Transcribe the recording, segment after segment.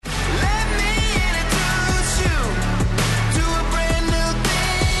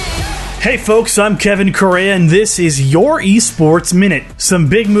Hey folks, I'm Kevin Correa, and this is your Esports Minute. Some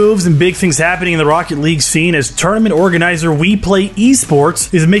big moves and big things happening in the Rocket League scene as tournament organizer WePlay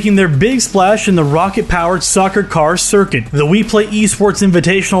Esports is making their big splash in the rocket-powered soccer car circuit. The WePlay Esports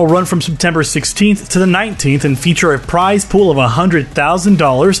Invitational will run from September 16th to the 19th and feature a prize pool of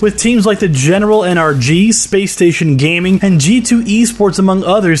 $100,000 with teams like the General NRG, Space Station Gaming, and G2 Esports among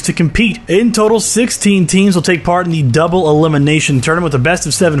others to compete. In total, 16 teams will take part in the double elimination tournament with a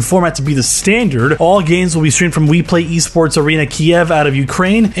best-of-7 format to be the standard. All games will be streamed from WePlay Esports Arena Kiev out of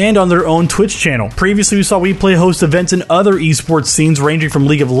Ukraine and on their own Twitch channel. Previously, we saw WePlay host events in other esports scenes ranging from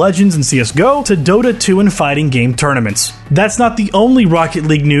League of Legends and CSGO to Dota 2 and fighting game tournaments. That's not the only Rocket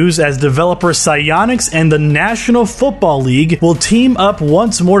League news, as developer Psyonix and the National Football League will team up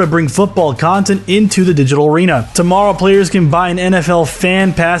once more to bring football content into the digital arena. Tomorrow, players can buy an NFL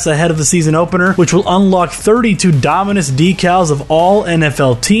Fan Pass ahead of the season opener, which will unlock 32 Dominus decals of all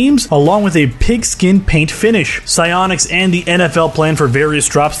NFL teams, along with a pigskin paint finish. Psyonix and the NFL plan for various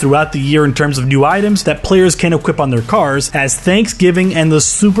drops throughout the year in terms of new items that players can equip on their cars, as Thanksgiving and the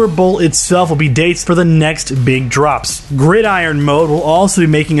Super Bowl itself will be dates for the next big drops. Gridiron mode will also be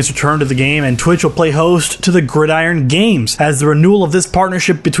making its return to the game, and Twitch will play host to the Gridiron Games, as the renewal of this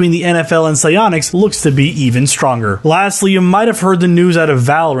partnership between the NFL and Psyonix looks to be even stronger. Lastly, you might have heard the news out of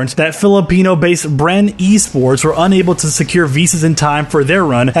Valorant that Filipino-based Bren Esports were unable to secure visas in time for their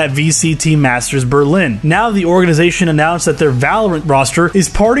run at VCT Masters Berlin. Now the organization announced that their Valorant roster is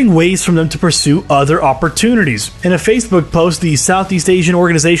parting ways from them to pursue other opportunities. In a Facebook post, the Southeast Asian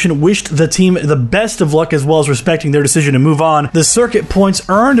organization wished the team the best of luck, as well as respecting their decision to move on. The circuit points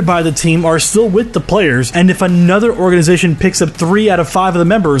earned by the team are still with the players, and if another organization picks up 3 out of 5 of the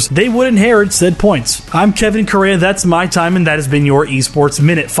members, they would inherit said points. I'm Kevin Correa, that's my time, and that has been your Esports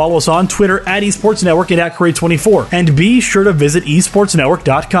Minute. Follow us on Twitter at Esports Network and at Correa24, and be sure to visit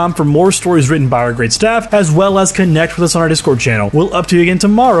esportsnetwork.com for more stories written by our great staff, as well as connect with us on our Discord channel. We'll update you again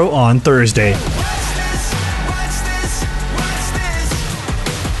tomorrow on Thursday.